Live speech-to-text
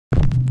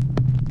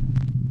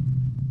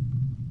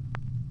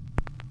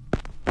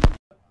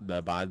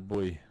the bad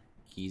boy.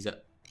 He's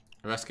it.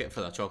 Risk it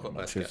for the chocolate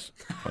biscuit.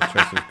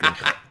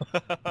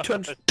 Which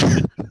one's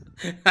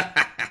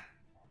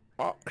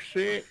fuck's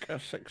sake,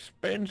 that's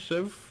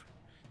expensive.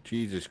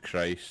 Jesus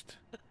Christ.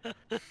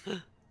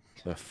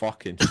 The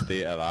fucking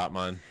state of that,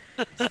 man.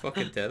 It's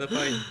fucking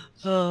terrifying.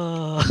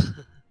 Oh,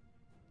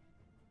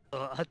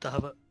 I had to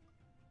have it.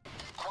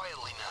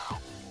 Quietly now.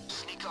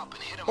 Sneak up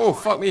and hit him. Oh,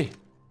 fuck me.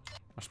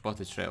 We're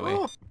spotted straight away.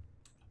 Oh.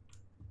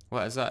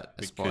 What is that? A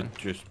We spawn? could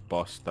just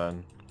bust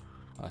in.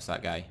 Oh, it's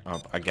that guy.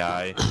 A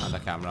guy. And the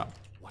camera.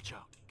 Watch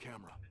out,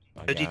 camera. A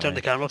How do you guy. turn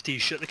the camera off? Do you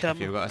shoot the If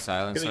camera? you've got a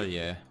silencer,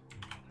 yeah.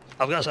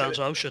 I've got a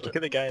silencer, I'll shoot Look it.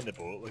 at the guy in the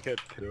boat, look how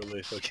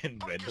poorly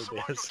fucking rendered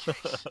he is.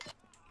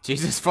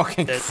 Jesus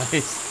fucking Dead.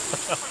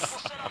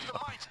 Christ.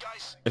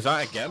 Is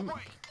that a gimp?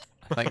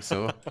 I think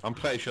so. I'm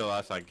pretty sure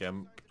that's a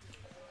gimp.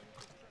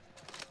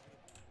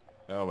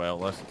 Oh well,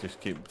 let's just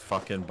keep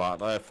fucking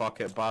fuck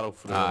it, barrel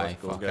through. Aye,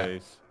 Let's go, fuck it.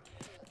 guys.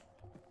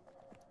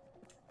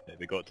 Yeah,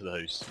 we got to the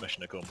house,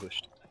 mission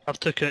accomplished. I've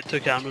took out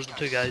 2 cameras and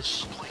 2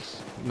 guys.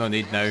 No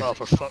need now. Oh,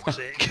 for fuck's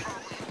sake.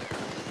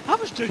 I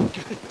was doing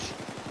good.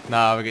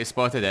 Nah, we get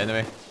spotted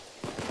anyway.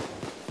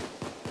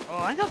 Oh,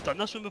 I think I've done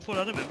this one before,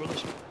 I remember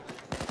this one.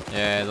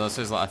 Yeah, this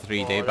is like a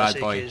 3-day Oh, bad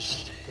this boy.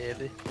 is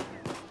heavy.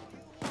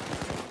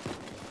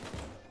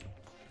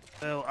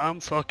 Well, I'm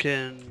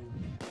fucking...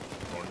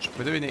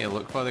 What do we need to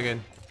look for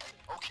again?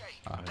 Okay.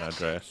 An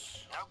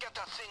address. Now get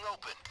that thing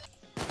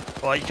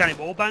open. Oh, you can't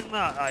wall bang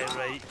that? Aye,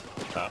 right.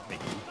 That me.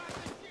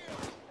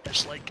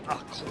 It's like a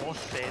cloth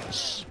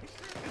fence.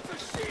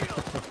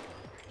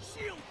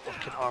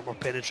 Fucking armor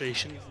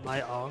penetration,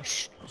 my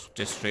arse.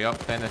 Just straight up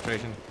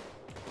penetration.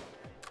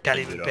 Can't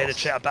even Good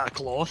penetrate a bit of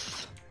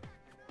cloth.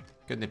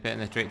 Couldn't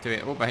penetrate to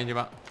it. Oh, behind you,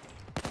 Matt.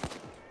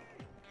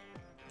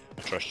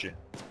 I trust you.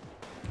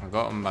 I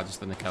got him, I just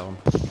didn't kill him.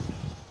 4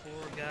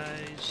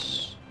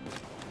 guys.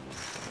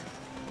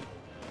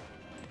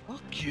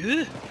 Fuck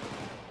you!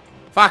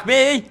 Fuck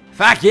me!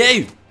 Fuck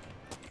you!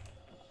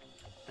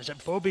 Is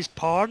it Bobby's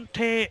porn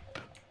tape?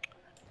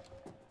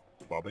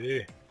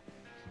 Bobby.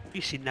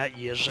 We seen that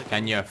years ago.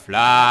 Can you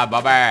fly,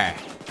 Bobby?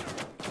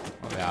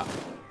 What we at?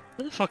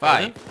 Where the fuck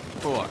are 5,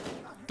 4,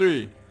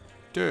 3,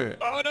 2.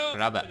 Oh no!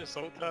 Grab it. I just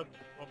assaulted him.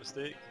 My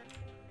mistake.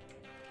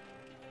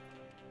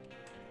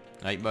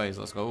 Right, boys,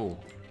 let's go.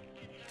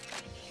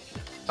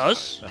 they?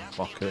 Us?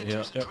 Fuck it,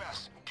 yeah. Yep.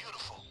 Dress.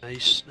 Beautiful.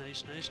 Nice,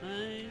 nice, nice,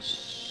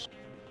 nice.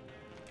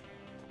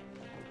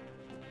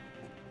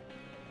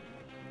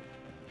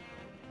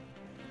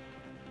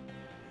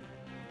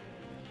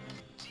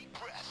 Deep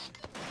breath.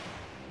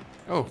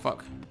 Oh,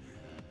 fuck.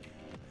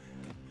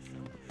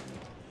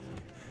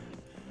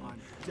 I'm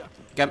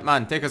definitely Gimp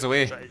man, take us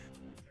away.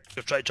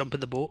 You've tried to jump in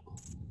the boat.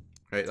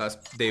 Right, that's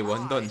day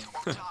 1 done.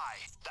 Or die.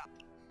 That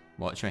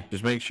Watch me.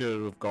 Just make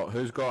sure we've got...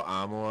 Who's got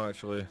ammo,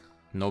 actually?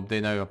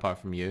 Nobody now apart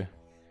from you.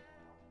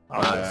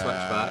 Uh, Switch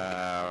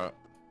back.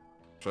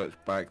 Switch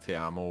back to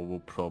ammo. We'll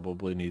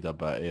probably need a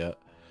bit of it.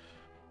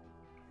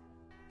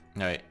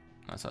 Right,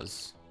 that's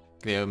us.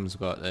 Graham's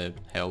got the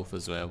health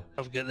as well.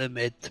 I've got the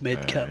med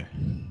kit.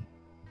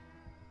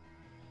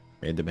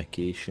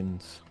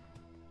 Medications.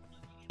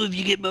 If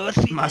you get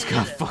morphine, Matt's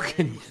got a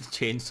fucking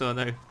chainsaw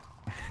now.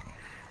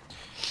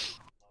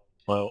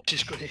 Well,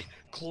 just got to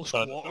close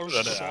Run- quarters, run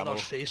out of saw ammo. our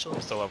face I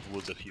off. still have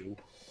loads of fuel.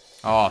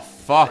 Oh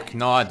fuck,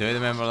 no I do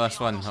remember this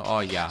one. Oh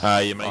yeah.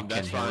 You mind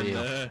Fucking this hell one?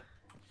 yeah.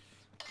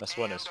 This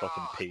one is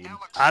fucking pain.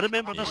 I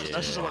remember this.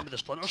 This is the Yeah. one with the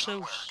splinter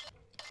cells.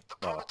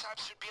 the Oh, prototype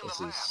should be in this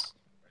the lab. is...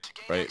 To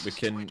gain Right, we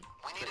can... we need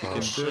We to can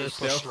do Super it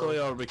stealthily,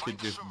 or we could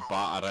just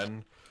batter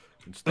in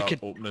and start could-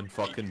 opening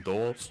fucking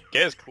doors.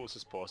 Get as close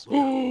as possible.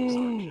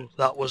 Ooh,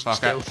 that wasn't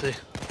Fuck it. stealthy.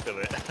 Do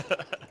it.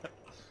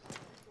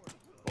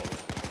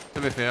 To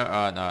be fair,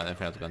 no, the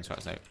fair gun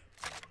shots out.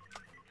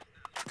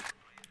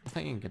 I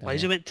think you can get in Why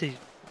is he there. went to?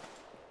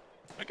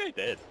 That guy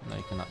dead. No,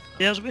 you cannot.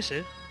 Yeah, I was going to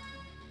say.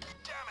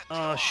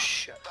 Oh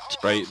shit.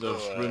 Right,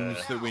 there's So, rooms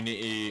that we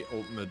need to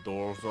open the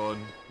doors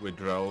on with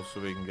drills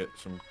so we can get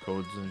some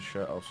codes and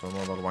shit or some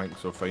other wank,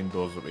 so find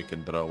doors that we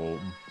can drill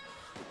open.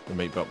 They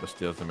might be up the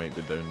stairs, they might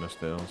be down the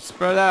stairs.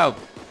 Spread out!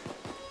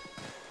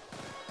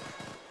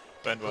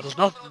 Found one.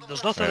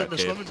 There's nothing Right, in the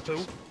okay. swimming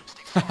pool.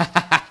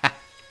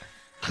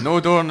 No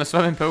door in the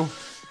swimming pool.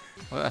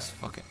 Oh, that's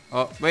fucking...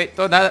 Oh, wait,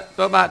 don't hit it.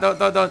 Don't, Matt,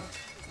 don't.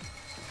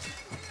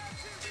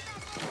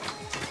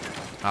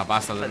 Ah,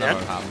 bastard, that Are never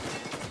they in?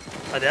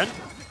 happened. Are they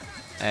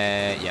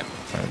in? Yep.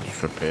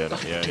 Just repair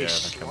it, yeah,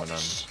 Taste they're coming in.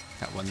 sluts.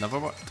 That one never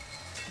worked.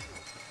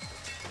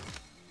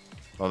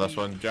 Oh, this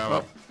one,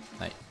 Java,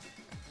 Right.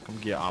 come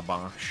get a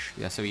bash.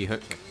 Yeah, so you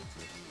hook.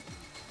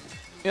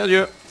 Here's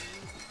you.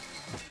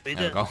 Read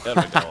There we it. go. There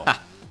we go.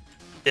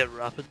 Get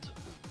rapid.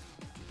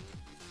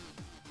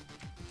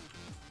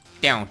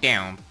 Down.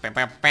 Bow, bow,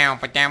 bow, bow,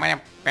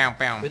 bow, bow,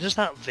 bow. Where does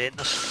that vent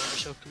this splinter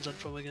cell comes in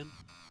from again?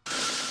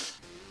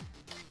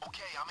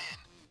 Okay, I'm in.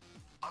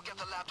 I'll get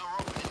the lab door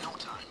open in no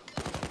time.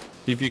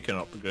 See if you can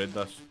upgrade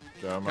this,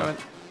 Come Java. on.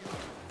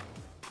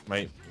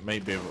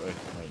 Might be able to,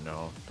 right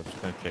now, but it's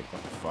gonna take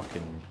like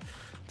fucking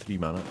 3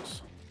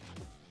 minutes.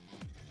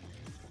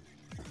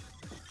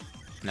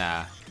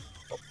 Nah.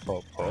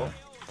 Pop, pop.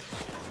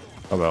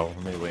 Oh well,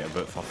 I may wait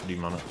about for 3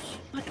 minutes.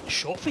 I get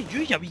shot for you,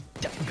 you wee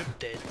dick. You're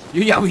dead.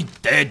 You yeah, we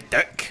dead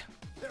dick.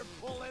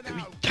 You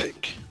wee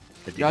dick.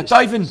 Did you You're just-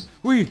 diving.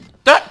 We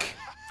dick.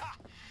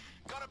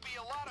 Gonna be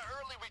a lot of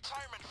early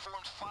retirement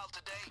forms filed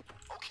today.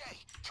 Okay.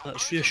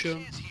 That's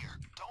reassuring. Here.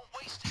 Don't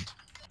waste it.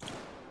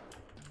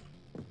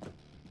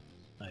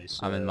 Nice.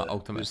 I'm in my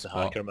ultimate who's the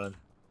spot. hacker, man?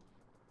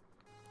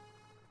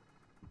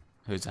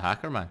 Who's the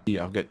hacker, man?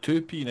 Yeah, I've got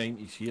 2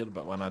 P90s here,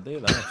 but when I do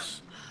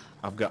this,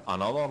 I've got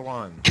another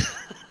one.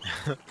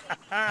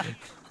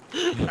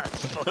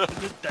 That's fucking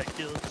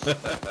ridiculous. This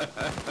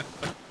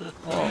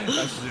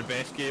is the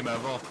best game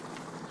ever.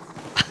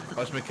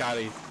 Watch me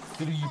carry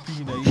 3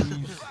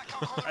 P90s.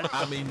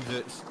 That means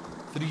it's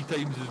 3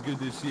 times as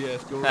good as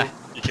CSGO.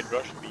 You can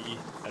rush B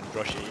and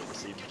rush A at the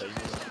same time.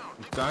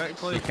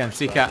 Exactly. You can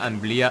seek it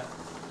and bleed it.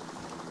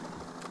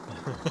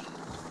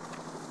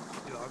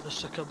 You are the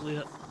sick of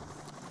it.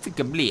 Seek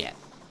and bleed it.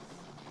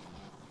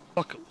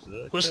 Fuck it.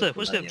 What's the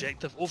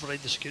objective? Override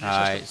the security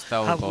Aye, system. it's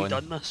still Have going. we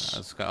done this?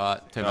 It's got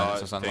like 2 No, minutes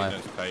or it's something taking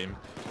left. its time.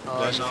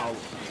 Oh, Then so-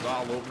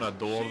 that'll open a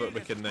door that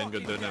we can then go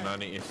down and I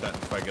need to sit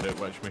and figure out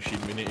which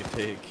machine we need to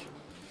take.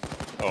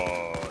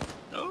 Oh,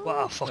 What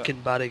a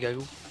fucking Barry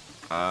giggle.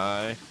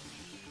 Aye.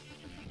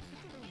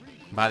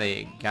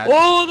 Barry, guys.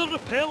 Oh, they're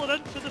repelling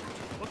in for the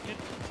fucking...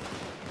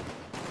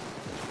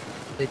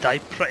 They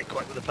died pretty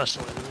quick with the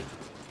pistol anyway.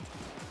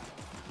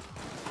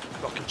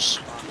 Fucking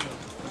smack them.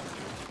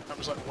 That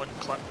was like 1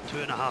 clip,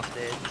 2.5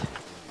 dead.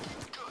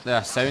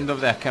 The sound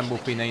of the Akimbo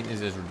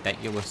P90s is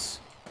ridiculous.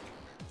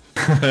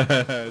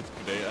 It's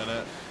great,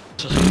 innit?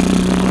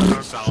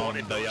 Just Sound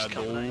 40 bullets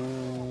coming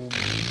in.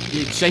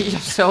 You'd shite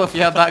yourself if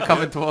you had that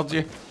coming towards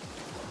you.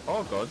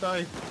 Oh god,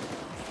 aye.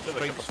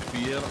 Strikes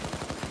fear.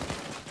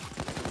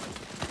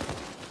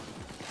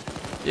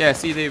 Yeah,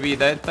 see the wee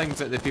dead things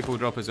that the people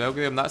drop as well,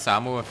 Graham. That's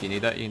ammo if you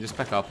need it. You can just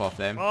pick up off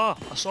them. Oh,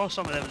 I saw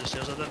some of them in the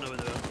stairs, I didn't know where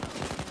they were.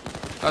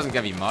 Doesn't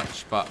give you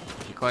much, but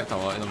if you collect a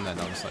lot of them, then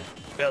obviously.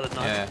 Better than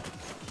that. Yeah.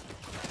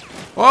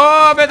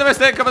 Oh, made a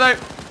mistake coming out.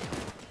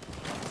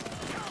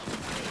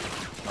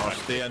 No,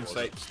 stay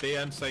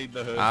inside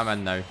the house. I'm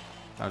in now.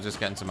 I was just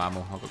getting some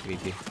ammo. I got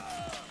greedy.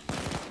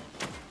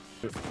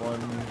 One.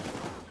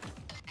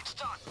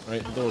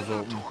 Right, the door's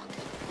open.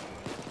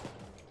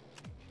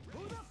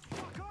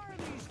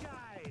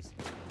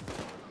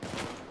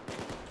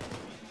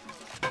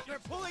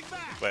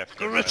 left.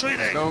 They're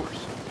retreating! Go.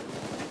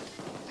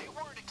 They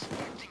weren't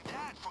expecting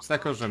that from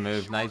Stickers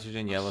removed.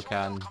 Nitrogen, yellow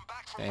can.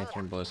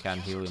 Entering blue can.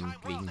 Helium,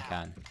 green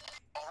can.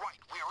 All right,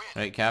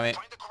 we're in. Right, Cammy.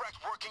 Find the correct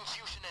working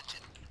fusion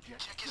engine.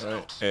 Check his Right,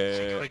 notes.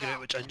 Figure out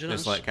which engine it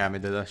Just is. let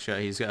Cammy do this shit.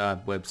 He's got a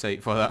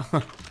website for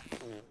that.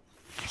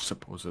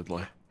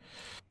 supposedly.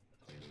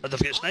 And they've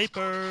got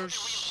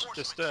snipers.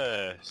 Just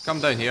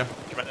Come down here.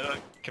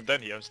 come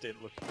down here and stay.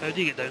 Look. How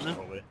do you get down there?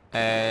 Hallway.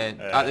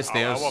 At the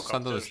stairs. I'll walk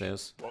Under the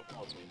upstairs. stairs. Walk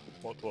towards me.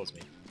 Walk towards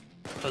me.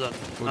 Hold on.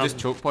 We'll just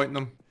choke point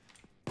them.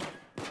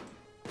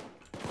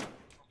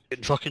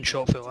 Getting fucking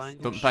shot for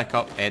lines. Don't pick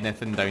up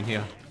anything down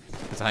here.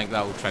 Because I think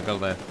that will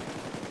trigger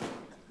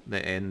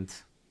the end.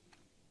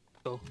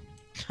 Cool.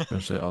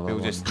 There's the other We'll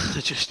one. Just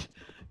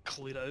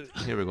clear it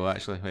out. Here we go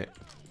actually. Wait.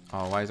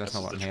 Oh, why is this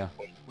not This is working the here? choke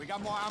point. We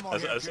got more ammo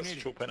Is here. it if you is this need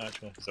a choke point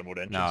actually? Is there more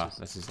No, entrances?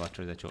 this is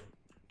literally the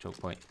choke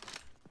point.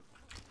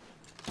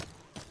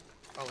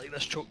 I like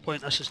this choke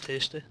point, this is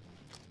tasty.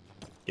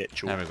 Get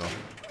choked. There we go.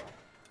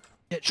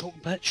 Get choke,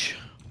 bitch.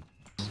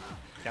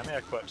 Cammy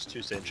equips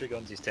 2 sentry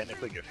guns, he's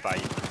technically got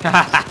 5.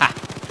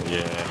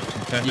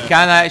 Yeah. You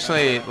can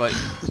actually like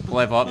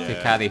live up to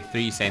Yeah. carry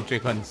 3 sentry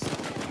guns.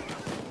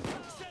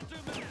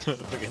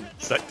 Fucking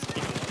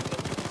 16.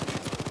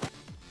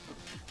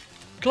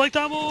 Collect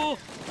ammo!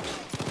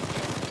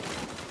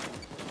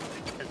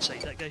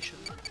 Inside that guy shit.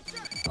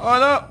 Oh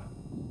no!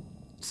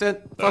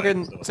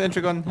 Fucking no.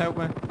 sentry gun, help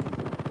me.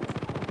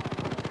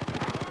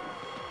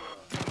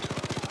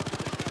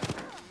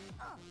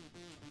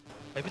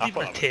 Why would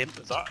even attempt?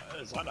 Is that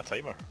in a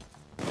timer?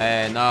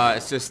 No,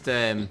 it's just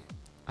I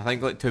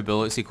think like 2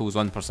 bullets equals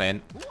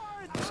 1%.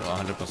 So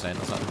 100% or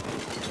something.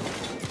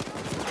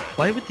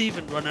 Why would they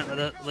even run into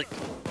that, like,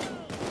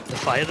 the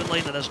firing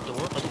line of this door?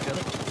 I don't get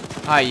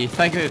it. Aye, you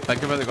think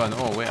about it going,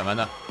 oh wait a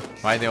minute,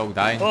 why are they all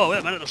dying? Oh, wait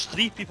a minute, there's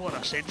 3 people in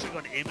a sentry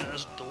gun aiming at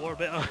this door,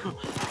 better.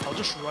 I'll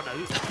just run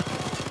out.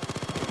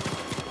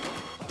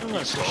 Oh,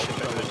 that's so shit.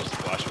 There's just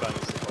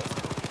flashbangs.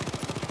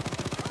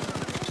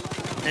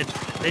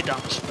 They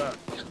damn spit.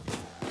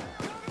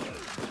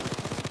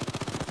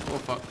 Oh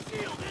fuck.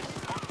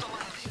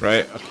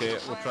 Right, okay,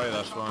 we'll try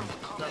this one.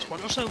 That's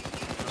one or so. No.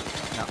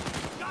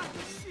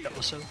 Get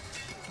myself.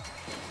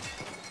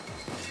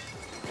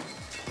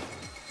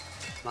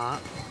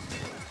 Matt.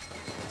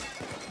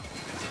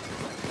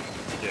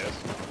 Yes.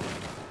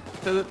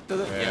 Did it,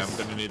 Yeah, yes.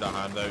 I'm gonna need a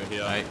hand out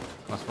here. Right,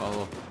 let's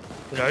follow.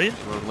 Where are you?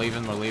 We're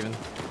leaving. I'm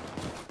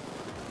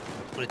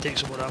gonna take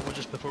some more ammo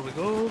just before we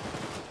go.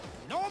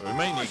 We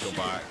might need to go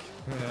back.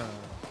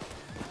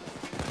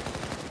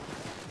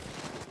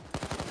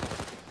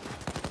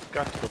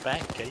 Got to go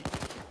back, Kate.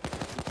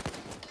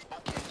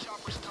 Okay,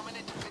 choppers coming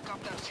into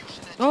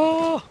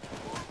Oh!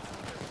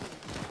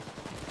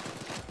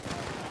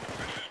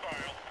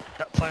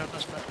 Got fire on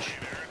this bitch.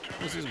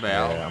 This is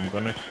Bell. Yeah, I'm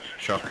gonna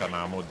chuck an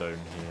ammo down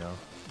here.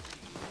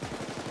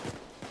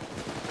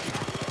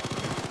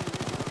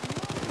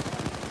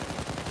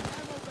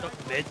 Got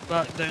the med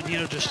back down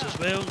here just as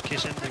well, in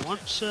case anybody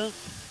wants it.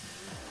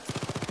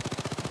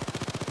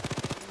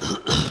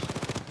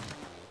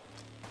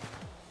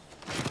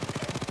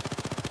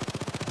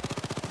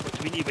 What,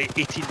 do we need to wait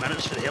 18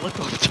 minutes for the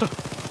helicopter?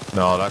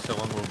 No, that's how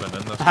long we've been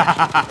in this. Oh,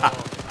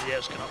 yeah,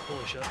 it's gonna,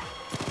 holy shit.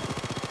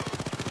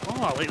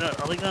 Oh, I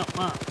like that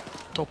map.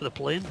 Top of the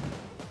plane.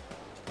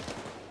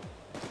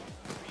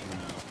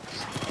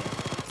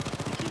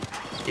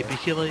 Yeah,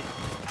 beaky light.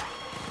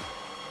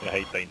 Gonna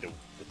hide behind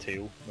the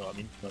tail, know what I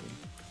mean?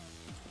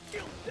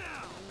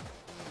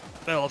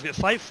 Well, I've got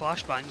 5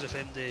 flashbangs if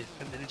MD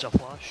needs a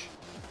flash.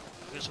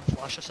 I've got some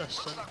flash assists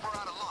in. Looks like we're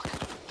out of luck.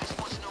 This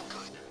one's no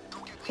good. Go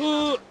get the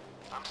Oh,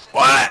 I'm sending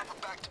What?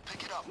 someone back to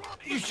pick it up.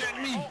 You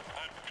shitting me?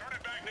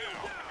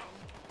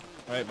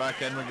 Right,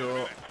 back in we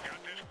go.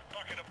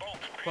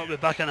 what, we're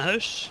back in the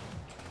house?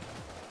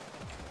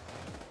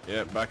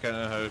 Yep, back in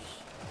the house.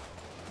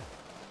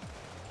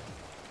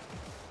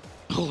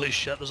 Holy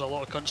shit, there's a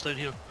lot of cunts down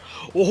here.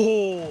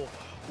 Oh,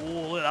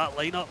 look at that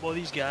lineup, all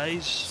these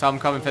guys. Some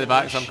coming for the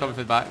back, some Holy coming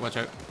for the back, watch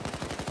out.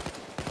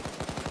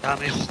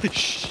 Damn it, holy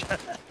shit.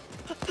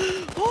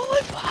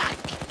 Holy fuck!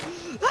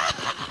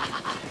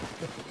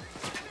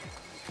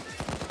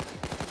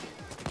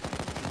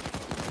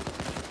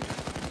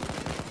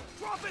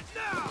 Drop it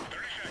now!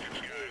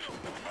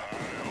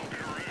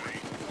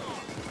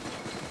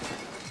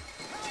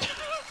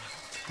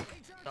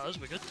 That is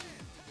good.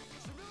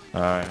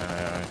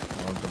 Aye.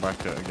 I'll go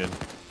back out again.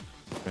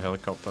 The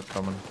helicopter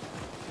coming.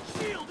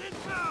 Shield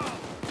inbound!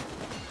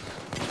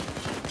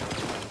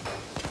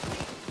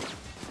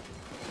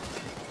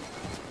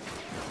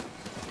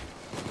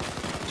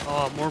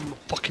 Oh, more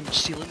fucking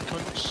ceiling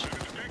cunts.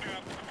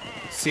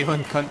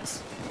 Ceiling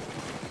cunts.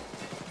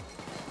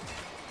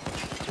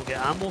 We'll get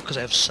ammo because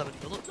I have 7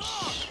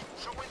 bullets.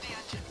 Throw in the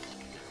engine.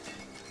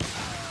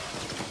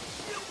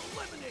 Shield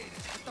eliminated!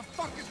 What the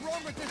fuck is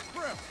wrong with this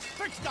grip?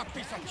 Fix that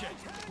piece of shit!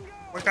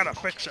 We gotta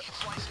fix it.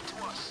 Flies it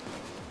to us.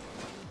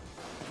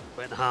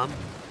 Went ham.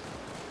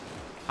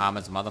 Ham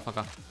is a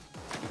motherfucker.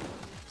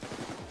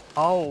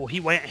 Oh, he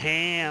went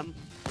ham.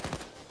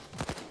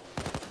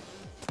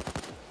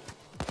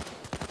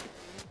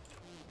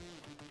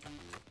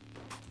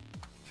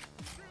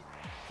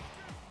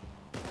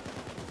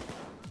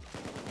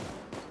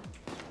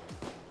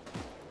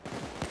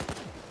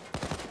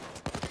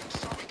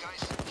 Sorry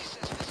guys, he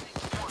says visiting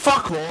for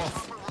Fuck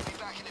off! Chopper will be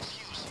back in a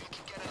few so you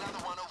can get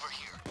another one over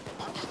here.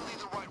 Hopefully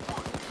the right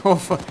one. Oh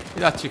fuck,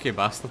 you're that cheeky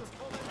bastard.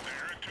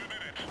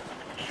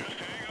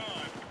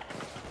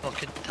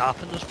 Fucking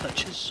tapping those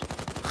pitches.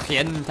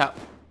 Geen tap.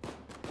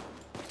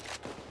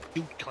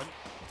 You cunt.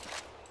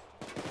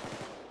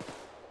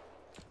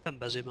 I'm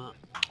busy, Matt.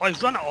 Oh,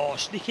 he's running. Oh,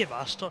 sneaky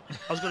bastard.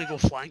 I was going to go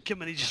flank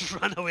him and he just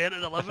ran away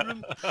into the living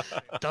room.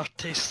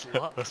 Dirty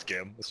slut. Let's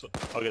get him.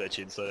 I'll get a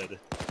chainsaw ready.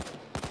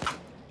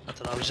 I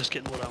don't know, I was just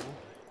getting more ammo.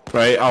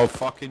 Right, I'll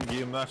fucking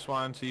give him this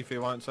one, see if he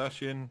wants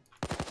this in.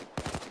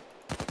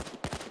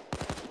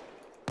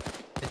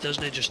 It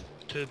doesn't just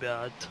too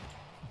bad.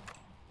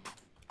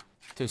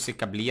 Two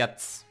sick of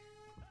bleeds.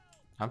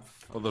 Well,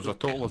 there's a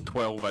total of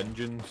 12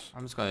 engines.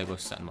 I'm just gonna go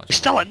sit and watch. He's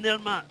still in there,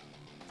 Matt.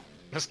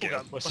 Let's get him.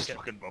 Okay, Let's just okay.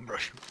 fucking bum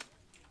rush him.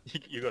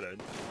 You got it in.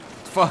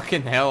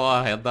 Fucking hell,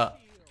 I heard that.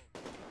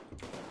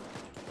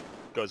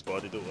 Got his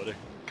body, don't worry.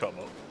 Cut him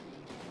up.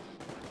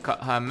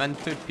 Cut him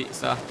into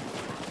pizza.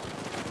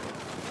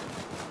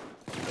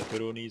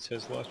 Pepperoni's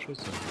his last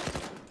choice.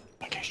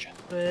 Location.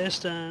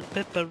 Breast and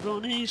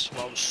pepperonis.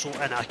 Well, I was so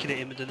inaccurate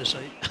aiming down the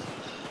sight.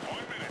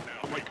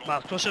 I'm like,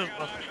 Matt, crosshair,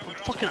 my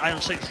fucking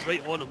iron sight's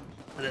right on him,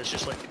 and it's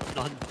just like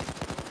none.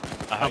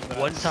 I'm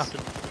one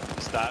tapping.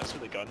 Stats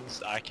with the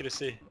guns,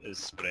 accuracy is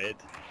spread.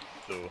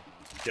 So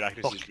if your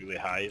accuracy is really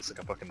high, it's like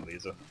a fucking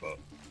laser, but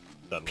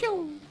then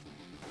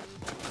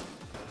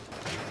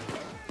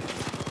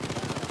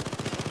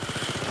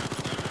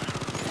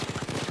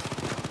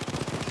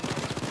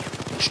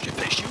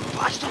Stupid shoot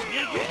bastard,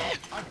 yeah!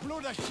 I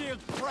blew the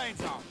shield's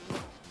brains out!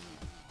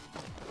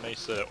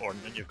 nice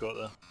ornament you've got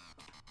there.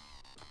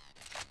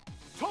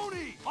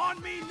 Tony,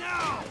 on me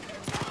now!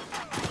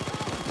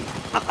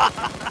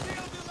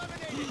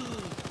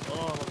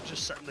 Oh, I'm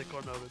just sitting in the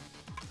corner of him.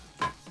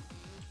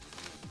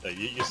 Yeah,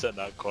 you sit in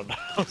that corner.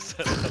 I'll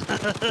sit in the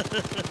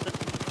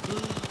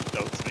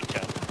ultimate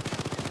camp.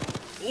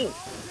 Oh!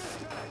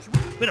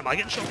 Where am I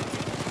getting shot?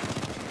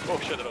 Oh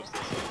shit, they're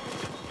upstairs.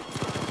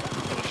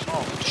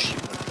 Oh, shit.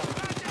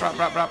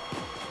 Brap.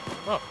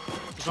 Oh,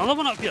 there's another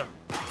one up here.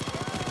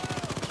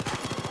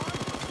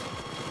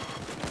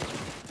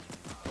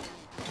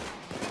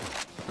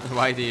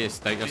 Why do you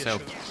stab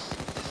yourself?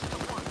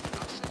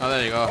 Oh,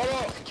 there you go.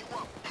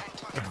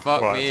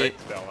 Fuck Well, me. I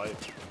think they're alive.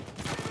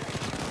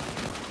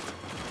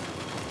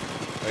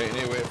 Right, you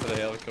need to wait for the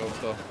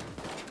helicopter.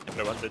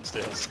 Everyone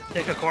downstairs.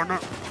 Take a corner.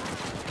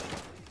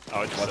 I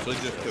would just Literally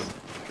sit just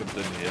upstairs.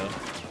 come down here.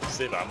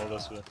 Save ammo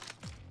this way.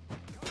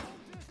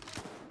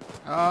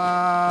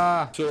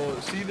 Ah! So,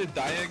 see the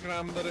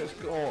diagram that it's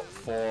got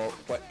for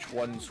which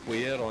one's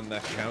where on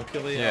this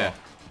calculator? Yeah.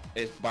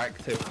 It's back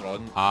to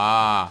front.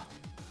 Ah!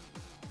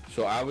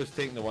 So I was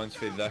taking the ones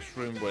for this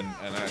room when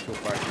in actual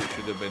fact it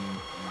should have been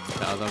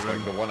The other room.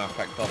 like the one I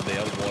picked up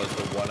there was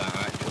the one I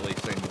actually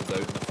singled out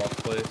in the first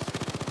place.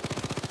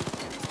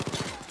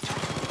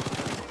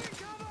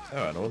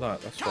 Oh, I know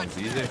that. This one's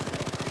easy.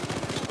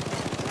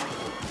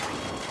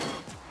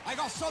 I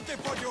got something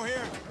for you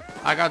here.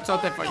 I got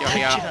something for you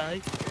here.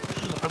 Hi.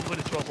 I'm going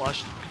to throw a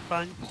flash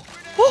bang.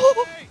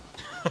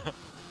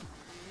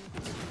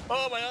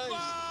 Oh my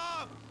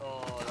eyes!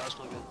 Oh, that's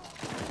not good.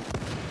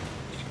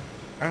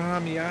 Ah,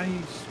 me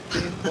eyes.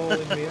 Paintball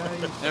in me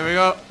eyes. There we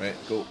go. Right,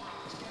 go.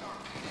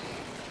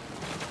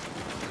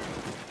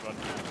 Run,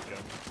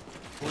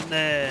 go. And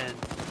then...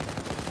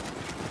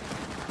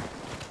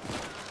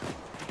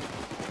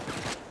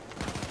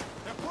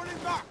 They're pulling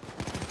back.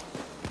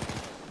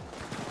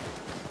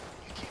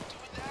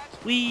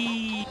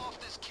 Wee! Pull off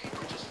this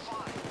caper just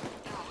fine.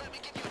 Now let me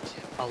give you a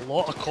tip. A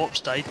lot of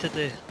cops died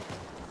today.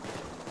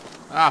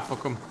 Ah,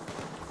 fuck 'em.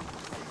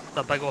 It's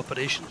a big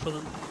operation for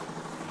them.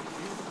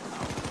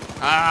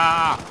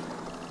 Ah!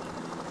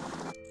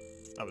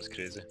 That was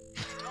crazy.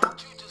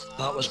 Don't you just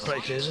That was love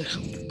pretty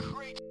crazy.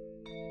 great